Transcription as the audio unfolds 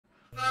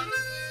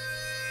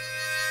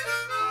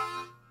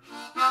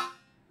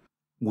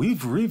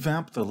We've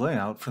revamped the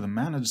layout for the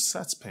Manage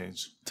Sets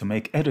page to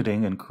make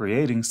editing and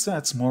creating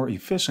sets more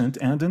efficient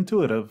and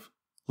intuitive.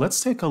 Let's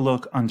take a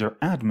look under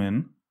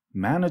Admin,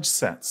 Manage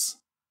Sets.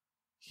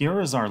 Here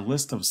is our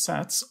list of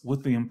sets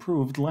with the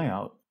improved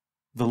layout.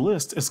 The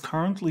list is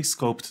currently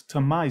scoped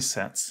to My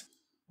Sets.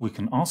 We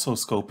can also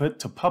scope it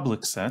to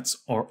Public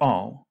Sets or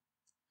All.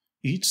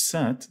 Each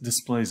set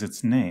displays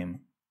its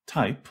name,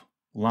 type,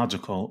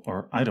 logical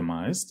or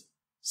itemized,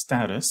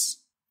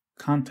 status,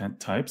 content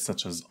type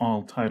such as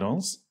all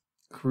titles,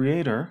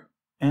 creator,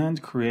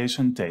 and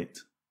creation date.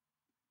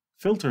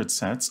 Filtered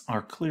sets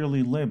are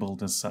clearly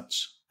labeled as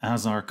such,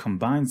 as are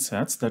combined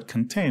sets that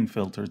contain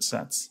filtered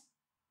sets.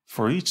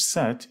 For each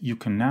set, you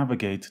can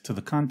navigate to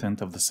the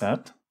content of the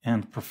set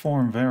and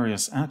perform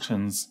various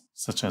actions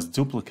such as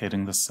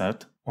duplicating the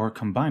set or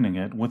combining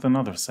it with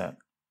another set.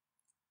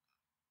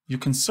 You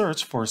can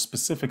search for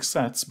specific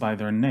sets by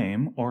their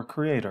name or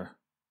creator.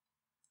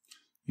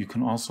 You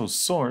can also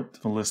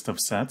sort the list of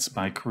sets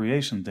by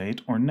creation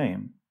date or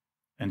name,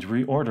 and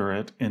reorder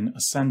it in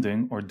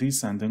ascending or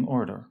descending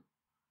order.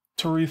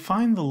 To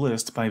refine the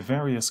list by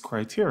various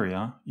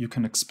criteria, you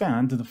can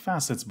expand the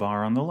facets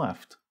bar on the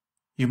left.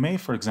 You may,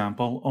 for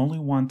example, only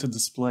want to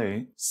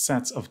display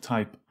sets of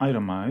type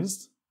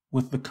itemized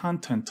with the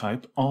content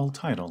type all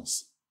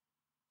titles.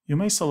 You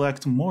may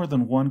select more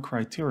than one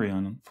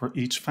criterion for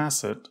each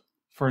facet,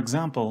 for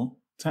example,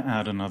 to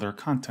add another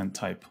content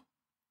type.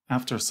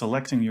 After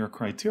selecting your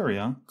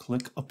criteria,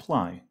 click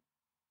Apply.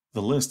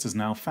 The list is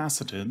now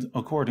faceted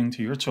according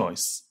to your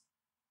choice.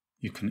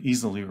 You can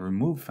easily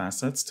remove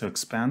facets to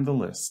expand the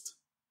list.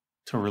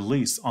 To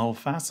release all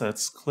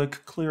facets,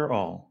 click Clear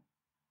All.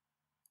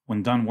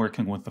 When done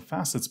working with the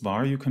facets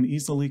bar, you can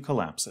easily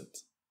collapse it.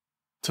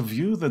 To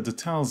view the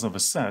details of a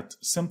set,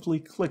 simply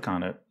click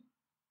on it.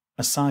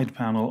 A side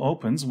panel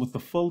opens with the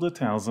full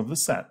details of the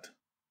set,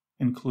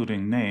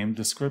 including name,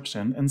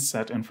 description, and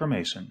set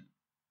information.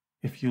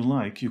 If you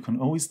like, you can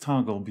always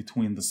toggle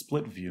between the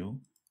split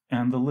view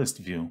and the list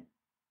view.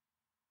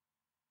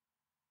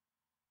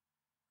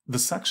 The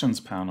Sections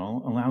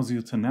panel allows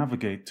you to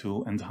navigate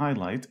to and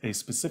highlight a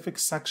specific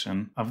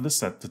section of the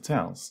set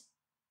details.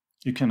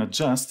 You can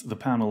adjust the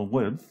panel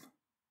width,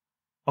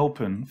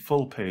 open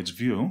full page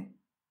view,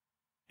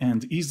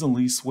 and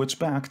easily switch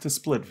back to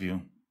split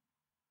view.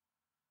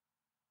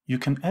 You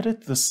can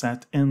edit the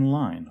set in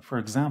line, for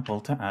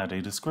example, to add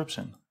a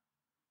description.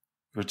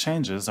 Your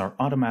changes are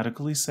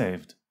automatically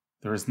saved.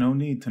 There is no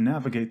need to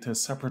navigate to a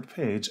separate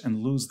page and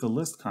lose the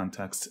list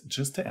context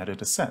just to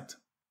edit a set.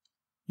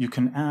 You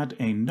can add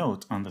a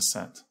note on the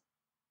set.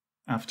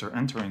 After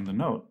entering the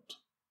note,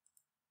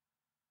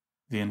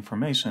 the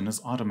information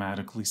is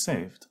automatically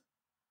saved.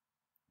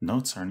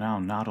 Notes are now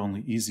not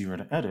only easier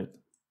to edit,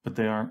 but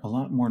they are a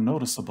lot more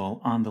noticeable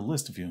on the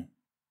list view.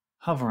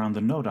 Hover on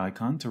the note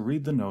icon to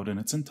read the note in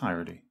its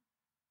entirety.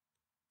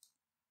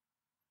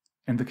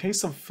 In the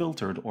case of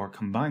filtered or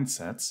combined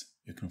sets,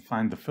 you can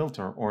find the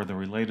filter or the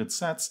related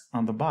sets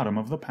on the bottom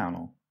of the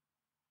panel.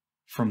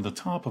 From the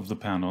top of the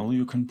panel,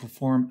 you can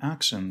perform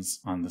actions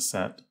on the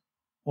set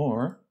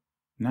or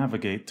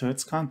navigate to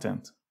its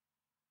content.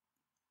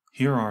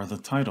 Here are the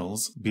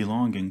titles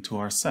belonging to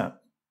our set.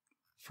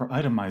 For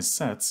itemized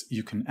sets,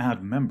 you can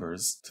add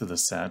members to the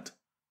set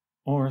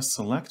or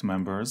select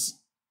members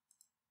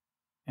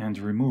and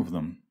remove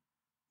them.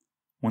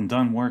 When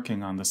done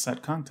working on the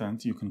set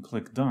content, you can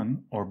click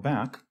Done or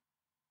Back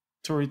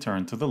to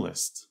return to the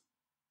list.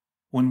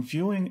 When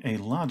viewing a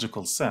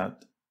logical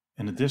set,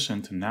 in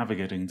addition to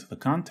navigating to the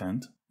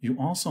content, you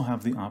also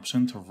have the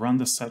option to run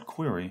the set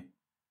query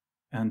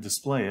and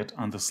display it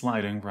on the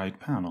sliding right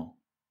panel.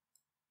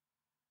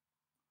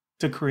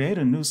 To create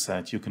a new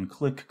set, you can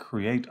click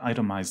Create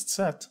Itemized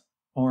Set,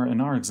 or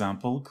in our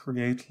example,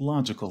 Create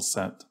Logical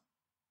Set.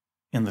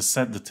 In the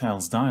Set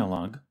Details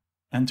dialog,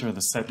 enter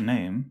the set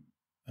name,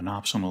 an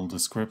optional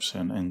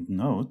description and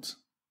note,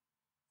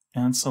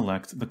 and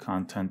select the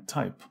content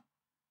type.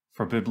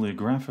 For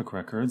bibliographic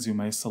records, you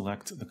may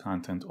select the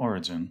content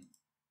origin.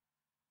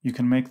 You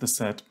can make the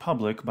set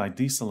public by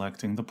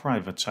deselecting the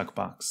private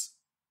checkbox,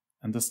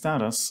 and the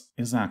status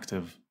is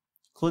active.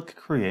 Click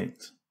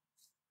Create.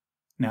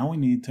 Now we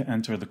need to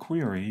enter the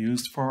query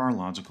used for our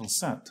logical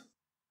set,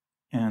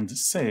 and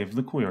save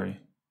the query.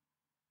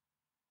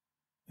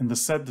 In the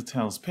Set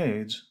Details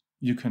page,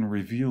 you can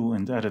review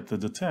and edit the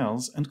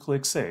details and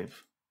click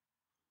Save.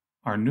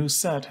 Our new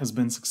set has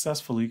been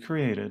successfully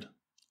created.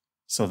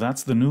 So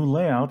that's the new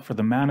layout for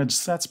the Manage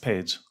Sets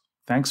page.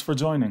 Thanks for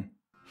joining.